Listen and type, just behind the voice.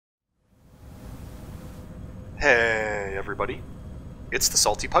Hey everybody, it's the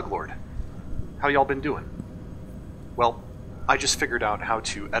Salty Pug Lord. How y'all been doing? Well, I just figured out how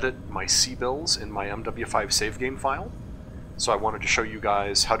to edit my CBills in my MW5 save game file, so I wanted to show you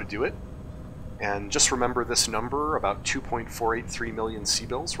guys how to do it. And just remember this number, about 2.483 million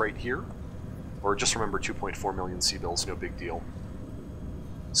CBills right here, or just remember 2.4 million CBills, no big deal.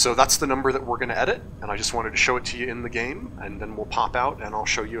 So that's the number that we're going to edit, and I just wanted to show it to you in the game, and then we'll pop out and I'll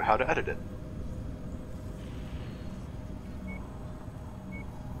show you how to edit it.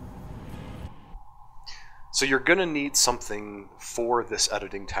 So you're going to need something for this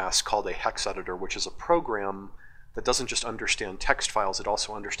editing task called a Hex Editor, which is a program that doesn't just understand text files, it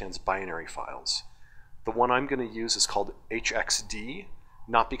also understands binary files. The one I'm going to use is called HXD,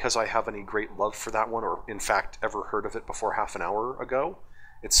 not because I have any great love for that one, or in fact ever heard of it before half an hour ago.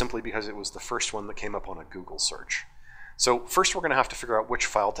 It's simply because it was the first one that came up on a Google search. So first we're going to have to figure out which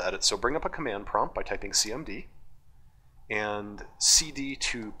file to edit. So bring up a command prompt by typing cmd, and cd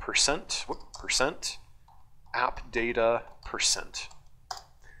to percent app data percent.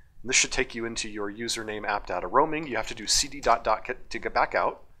 And this should take you into your username app data roaming. You have to do cd ... to get back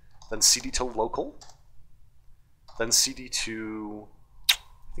out, then cd to local, then cd to,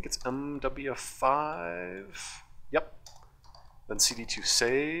 I think it's MW5, yep, then cd to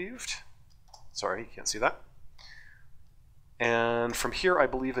saved, sorry, you can't see that. And from here I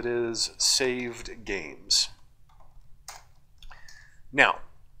believe it is saved games. Now,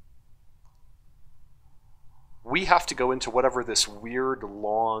 we have to go into whatever this weird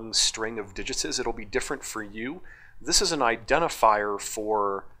long string of digits is. It'll be different for you. This is an identifier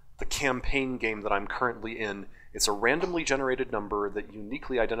for the campaign game that I'm currently in. It's a randomly generated number that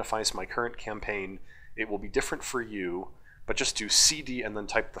uniquely identifies my current campaign. It will be different for you, but just do CD and then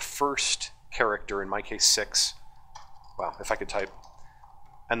type the first character, in my case 6. Wow, if I could type.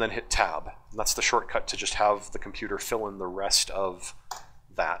 And then hit tab. And that's the shortcut to just have the computer fill in the rest of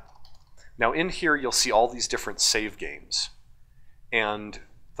that. Now in here you'll see all these different save games, and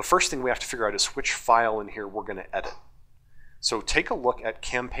the first thing we have to figure out is which file in here we're going to edit. So take a look at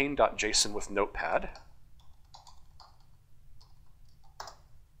campaign.json with Notepad.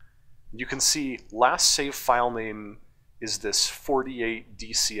 You can see last save file name is this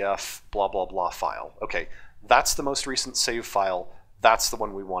 48dcf blah blah blah file. Okay, that's the most recent save file, that's the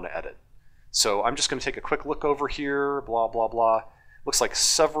one we want to edit. So I'm just going to take a quick look over here, blah blah blah. Looks like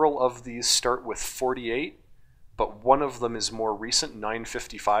several of these start with 48, but one of them is more recent,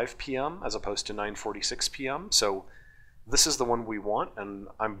 9:55 p.m. as opposed to 9:46 p.m. So this is the one we want, and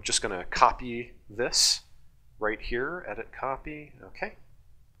I'm just going to copy this right here, edit copy, okay.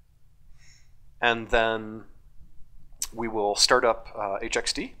 And then we will start up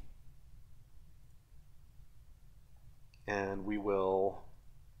HXD, and we will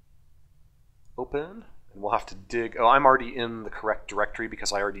open. And we'll have to dig. Oh, I'm already in the correct directory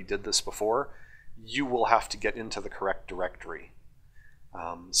because I already did this before. You will have to get into the correct directory.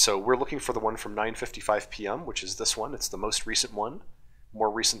 So we're looking for the one from 9:55 p.m., which is this one. It's the most recent one.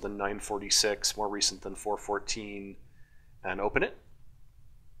 More recent than 9:46, more recent than 4:14, and open it.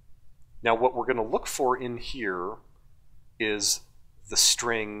 Now what we're going to look for in here is the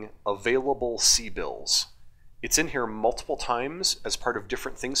string available CBills. It's in here multiple times as part of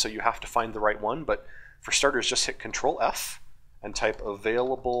different things, so you have to find the right one, but for starters, just hit Control F and type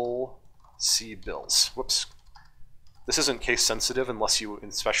available CBills. Whoops. This isn't case sensitive unless you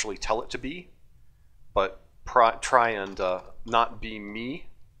especially tell it to be, but try and not be me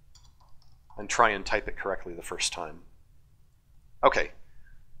and try and type it correctly the first time. Okay,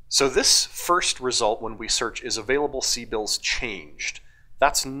 so this first result when we search is available CBills changed.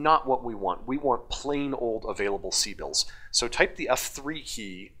 That's not what we want. We want plain old available CBills. So type the F3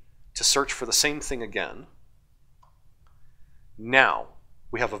 key to search for the same thing again. Now,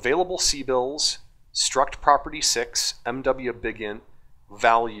 we have available CBills, struct property 6, MW big int,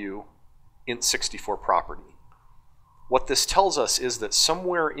 value, int64 property. What this tells us is that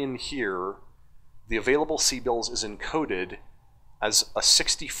somewhere in here, the available CBills is encoded as a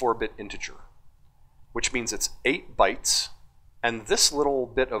 64-bit integer, which means it's 8 bytes, and this little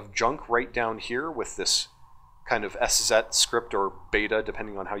bit of junk right down here with this kind of SZ script or beta,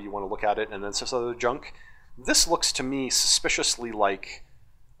 depending on how you want to look at it, and then this other junk. This looks to me suspiciously like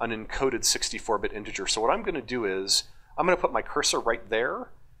an encoded 64-bit integer. So what I'm going to do is I'm going to put my cursor right there,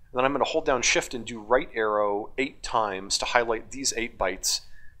 and then I'm going to hold down Shift and do right arrow 8 times to highlight these 8 bytes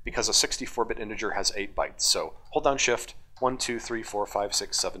because a 64-bit integer has 8 bytes. So hold down Shift, 1, 2, 3, 4, 5,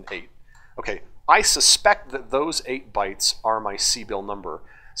 6, 7, 8. Okay, I suspect that those 8 bytes are my CBill number.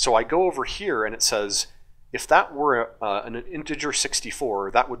 So I go over here and it says, if that were an integer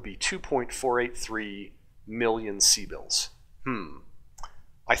 64, that would be 2.483 million CBills.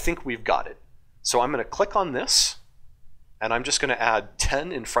 I think we've got it. So I'm going to click on this, and I'm just going to add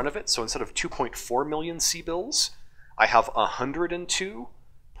 10 in front of it. So instead of 2.4 million CBills, I have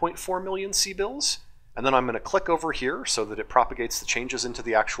 102.4 million CBills. And then I'm going to click over here so that it propagates the changes into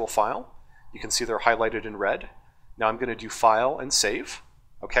the actual file. You can see they're highlighted in red. Now I'm going to do File and Save.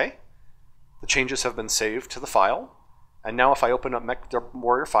 Okay. The changes have been saved to the file. And now if I open up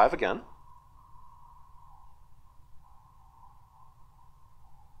Mechwarrior 5 again,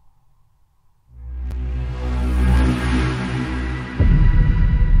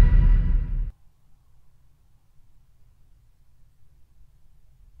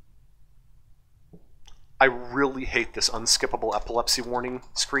 I really hate this unskippable epilepsy warning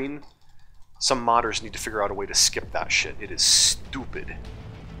screen. Some modders need to figure out a way to skip that shit. It is stupid.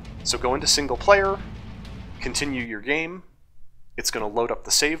 So go into single player, continue your game. It's going to load up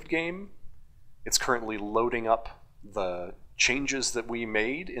the saved game. It's currently loading up the changes that we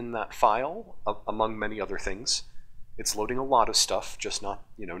made in that file, among many other things. It's loading a lot of stuff, just not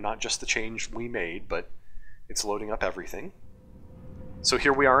just the change we made, but it's loading up everything. So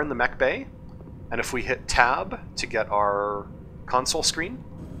here we are in the mech bay. And if we hit Tab to get our console screen,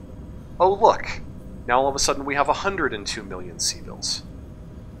 oh look, now all of a sudden we have 102 million CBills.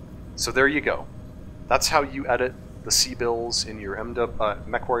 So there you go. That's how you edit the CBills in your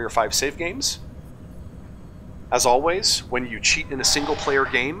Mechwarrior 5 save games. As always, when you cheat in a single player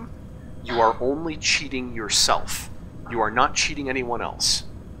game, you are only cheating yourself. You are not cheating anyone else.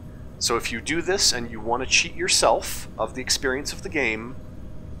 So if you do this and you want to cheat yourself of the experience of the game,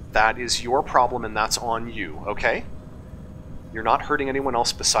 that is your problem and that's on you, okay? You're not hurting anyone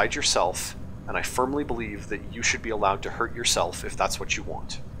else besides yourself, and I firmly believe that you should be allowed to hurt yourself if that's what you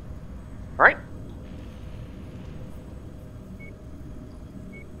want. Alright?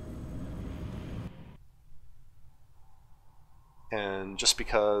 And just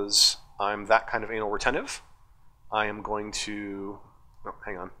because I'm that kind of anal retentive, I am going to... Oh,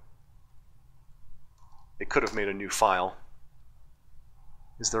 hang on. It could have made a new file.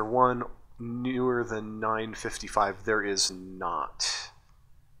 Is there one newer than 955? There is not.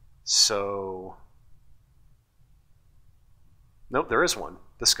 So... Nope, there is one.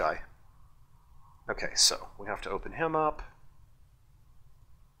 This guy. Okay, so we have to open him up.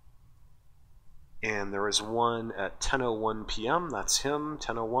 And there is one at 10:01 p.m. That's him,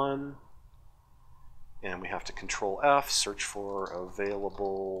 10:01. And we have to Control F, search for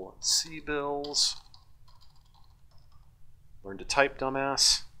available CBills. Learn to type,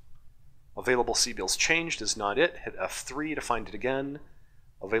 dumbass. Available CBills changed is not it. Hit F3 to find it again.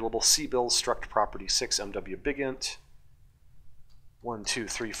 Available CBills struct property 6 MW big int. 1, 2,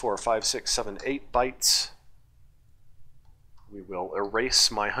 3, 4, 5, 6, 7, 8 bytes. We will erase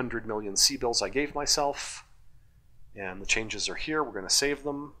my 100 million CBills I gave myself. And the changes are here. We're going to save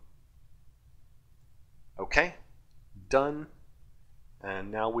them. Okay. Done.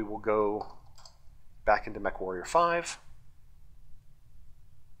 And now we will go back into Mechwarrior 5.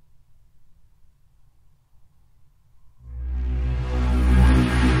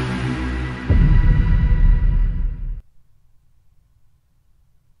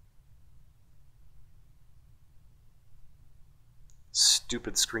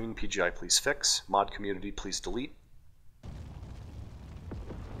 Stupid screen, PGI please fix. Mod community please delete.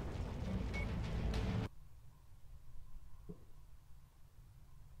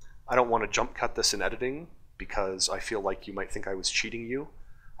 I don't want to jump cut this in editing because I feel like you might think I was cheating you.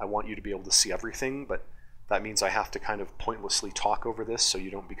 I want you to be able to see everything, but that means I have to kind of pointlessly talk over this so you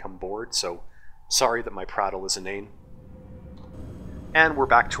don't become bored, so sorry that my prattle is inane. And we're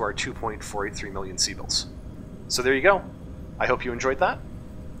back to our 2.483 million CBills. So there you go. I hope you enjoyed that,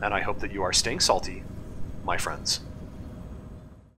 and I hope that you are staying salty, my friends.